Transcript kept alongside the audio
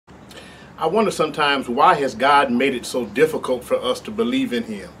I wonder sometimes, why has God made it so difficult for us to believe in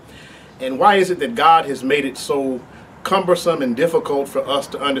Him? And why is it that God has made it so cumbersome and difficult for us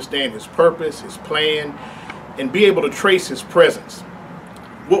to understand His purpose, His plan, and be able to trace His presence?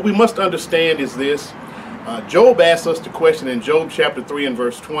 What we must understand is this. Job asks us the question in Job chapter 3 and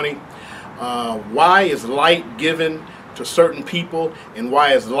verse 20. Why is light given to certain people, and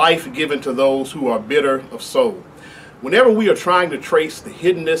why is life given to those who are bitter of soul? Whenever we are trying to trace the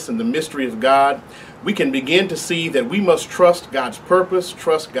hiddenness and the mystery of God, we can begin to see that we must trust God's purpose,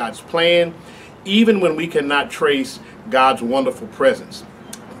 trust God's plan, even when we cannot trace God's wonderful presence.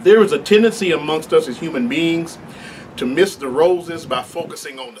 There is a tendency amongst us as human beings to miss the roses by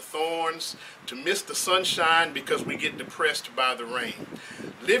focusing on the thorns, to miss the sunshine because we get depressed by the rain.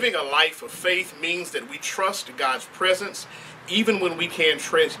 Living a life of faith means that we trust God's presence even when we can't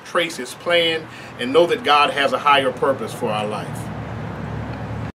trace His plan, and know that God has a higher purpose for our life.